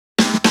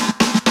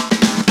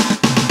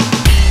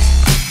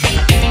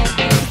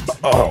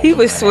He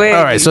was sweating.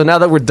 All right, so now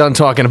that we're done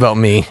talking about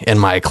me and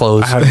my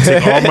clothes, I have to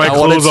take all my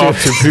clothes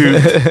off to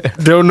poop.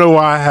 Don't know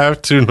why I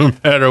have to, no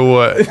matter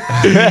what.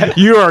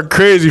 You are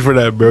crazy for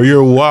that, bro.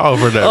 You're wild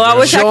for that. I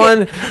wish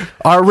Shaun,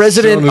 our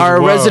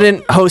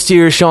resident host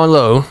here, Shaun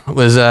Lowe,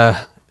 was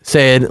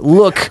saying,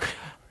 "Look,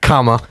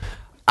 I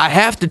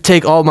have to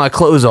take all my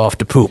clothes off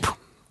to poop.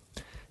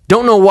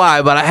 Don't know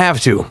why, but I have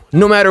to,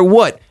 no matter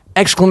what!"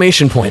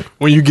 Exclamation point.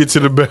 When you get to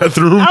the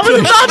bathroom. I was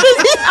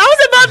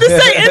about to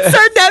say,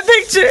 insert that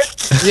picture.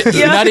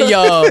 None of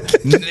y'all.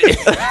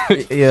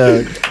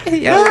 Yeah.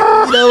 You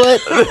know what?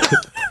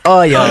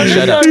 Oh, y'all,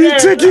 shut up. You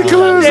take your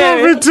clothes off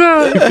in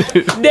time.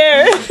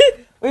 There.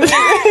 We be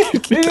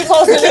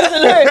posting this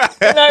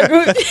in our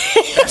group.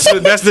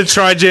 That's the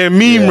TriJam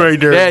meme right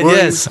there. Yeah, boy.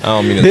 yes. I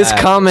don't mean to This laugh.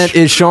 comment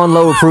is Shaun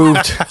Lowe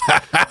approved.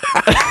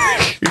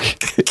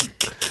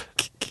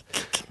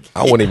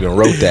 I wouldn't even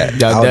wrote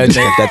that. I would just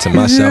think that to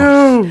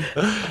myself.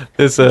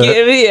 It's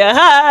Give me a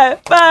high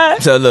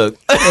five. So look,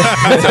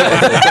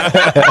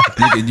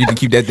 you can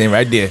keep that thing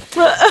right there.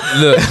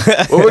 Look,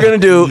 what we're gonna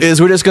do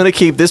is we're just gonna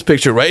keep this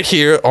picture right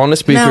here on the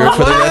speaker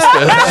for the rest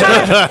of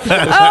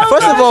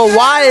first of all,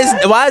 why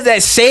is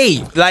that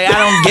saved? Like, I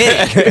don't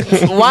get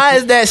it. Why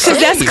is that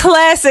saved? That's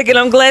classic, and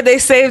I'm glad they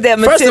saved that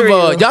material. First of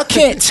all, y'all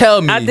can't tell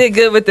me I did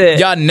good with that.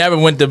 y'all never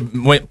went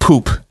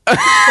poop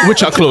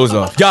with your clothes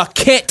off. Y'all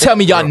can't tell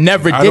me y'all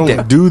never I did don't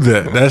that. do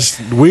that. That's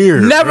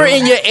weird. Never bro.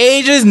 in your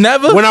ages,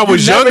 never. When I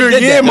was You never younger,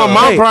 did yeah, that, my though.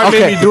 mom Hey, probably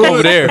okay. made me do it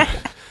over there.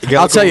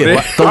 I'll tell you,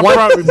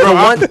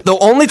 the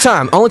only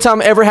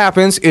time it ever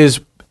happens is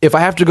if I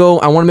have to go.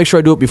 I want to make sure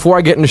I do it before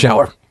I get in the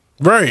shower.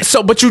 Right.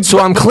 So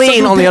I'm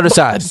clean on the other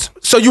side.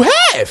 So you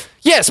have.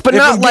 Yes, but If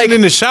not I'm like getting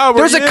in the shower.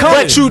 There's a yeah.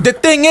 comment. The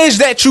thing is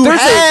that you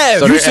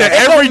have. You said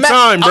every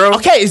time, bro.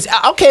 Okay,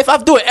 okay. If I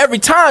do it every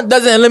time,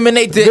 doesn't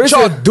eliminate that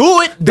y'all do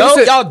it.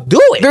 Y'all do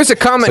it. There's a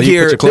comment So you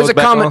here. put your clothes There's a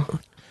back comment. on?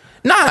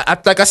 Nah,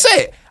 like I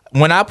said,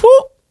 when I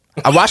poop,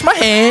 I wash my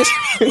hands.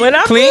 When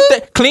I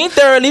clean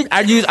thoroughly.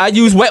 I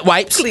use wet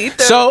wipes. Clean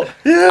So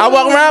I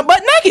walk around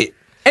butt naked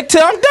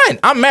until I'm done.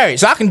 I'm married,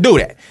 so I can do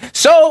that.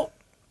 So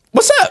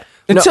what's up?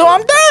 Until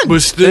I'm done.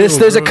 But still,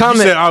 There's a bro, comment.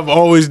 You said I've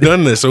always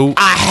done this. So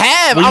I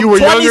have. When I'm you were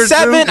younger,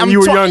 27. too? When you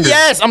were younger.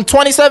 Yes, I'm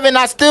 27.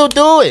 I still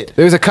do it.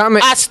 There's a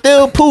comment. I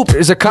still poop.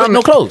 There's a comment.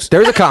 With no clothes.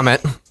 There's a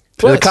comment.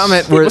 There's a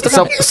comment where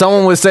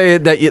someone was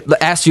saying that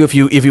asked you if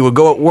you would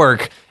go at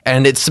work,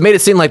 and it's made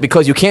it seem like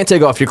because you can't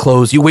take off your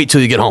clothes, you wait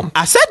till you get home.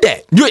 I said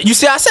that. You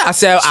see, I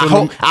said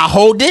I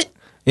hold it.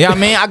 You know what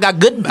I mean? I got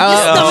good.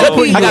 I got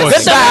good Oh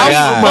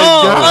style.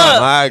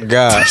 My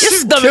God.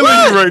 She's killing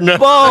you right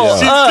now.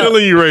 She's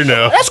killing you right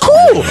now. That's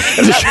cool.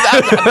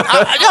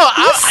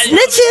 You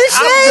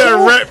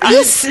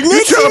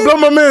You trying to blow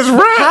my man's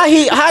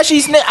rap? How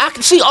she snitch?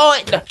 She all.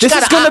 This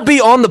is gonna be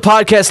on the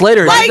podcast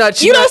later.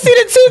 Like, you don't see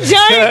the two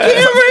giant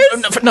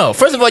cameras? No,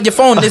 first of all, your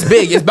phone this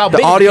big. It's about The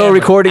big audio camera.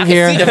 recording I can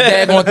here. See the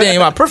daggone thing in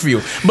my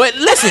peripheral. But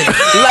listen,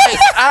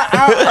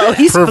 like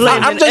He's Perfect.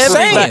 blaming I'm just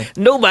everybody. saying.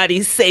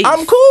 Nobody's safe.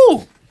 I'm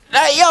cool.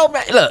 Like, yo,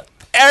 man, look.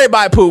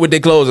 Everybody poop with their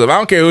clothes up. I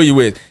don't care who you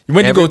with.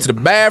 When you go to the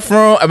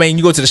bathroom,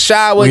 you go to the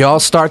shower. We all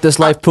start this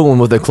life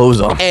pooing with their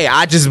clothes on. Hey,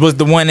 I just was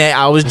the one that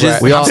I was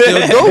just. We all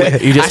still do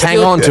it. You just hang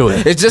on to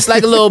it. It's just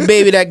like a little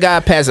baby that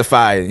got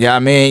pacified. You know what I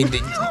mean?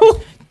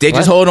 They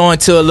just hold on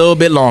to a little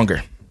bit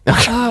longer.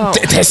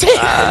 That's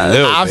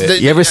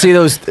it. You ever see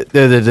those?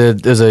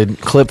 There's a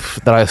clip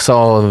that I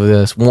saw of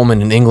this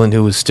woman in England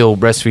who was still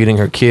breastfeeding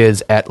her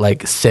kids at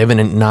like 7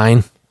 and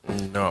 9.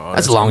 No,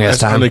 That's a long ass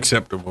That's time.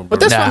 unacceptable, bro. But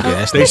that's Nah.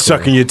 fine. They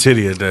sucking your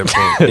titty at that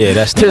point. Yeah,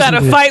 that's You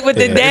gotta fight with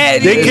the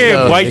daddy. They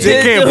can't bite.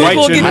 They can't Who bite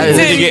gonna you. get the You're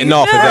titty? getting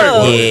off of that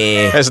one.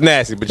 Yeah. That's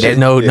nasty. But There's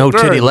no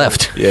titty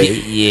left.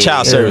 yeah,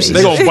 child services.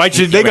 They gonna bite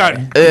you. They got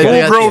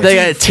full grown. They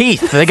got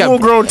teeth. They got full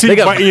grown teeth They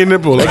got, biting your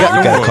nipple. they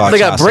gotta got, call they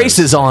got child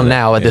braces on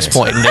now at this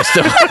point. And they're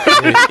still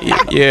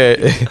Yeah,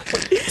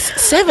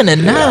 7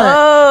 and 9.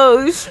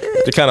 Oh, shit.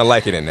 they're kind of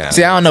liking it now.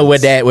 See, I don't know where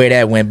that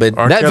went, but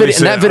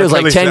that video is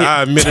like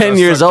 10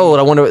 years old.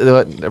 I wonder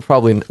they're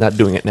probably not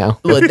doing it now.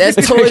 look,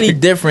 that's totally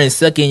different.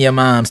 Sucking your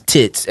mom's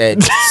tits at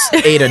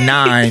 8 or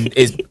 9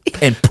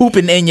 and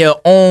pooping in your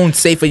own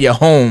safe of your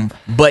home,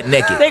 butt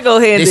naked. They go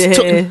hand in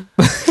It's hand.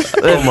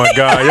 Oh my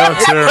God, y'all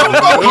terrible.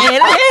 Hand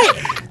in hand.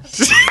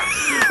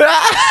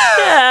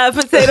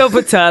 Potato.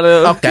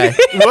 Okay,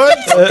 What?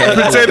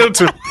 Potato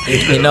too.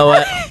 you know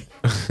what?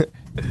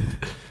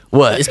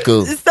 What? It's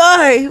cool.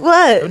 Sorry,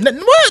 what?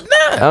 What?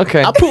 Nah.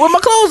 Okay. I poop with my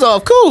clothes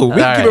off. Cool. We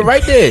can keep it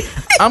right there.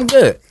 I'm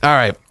good. All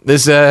right.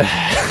 This.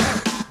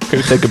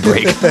 Gonna take a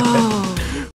break.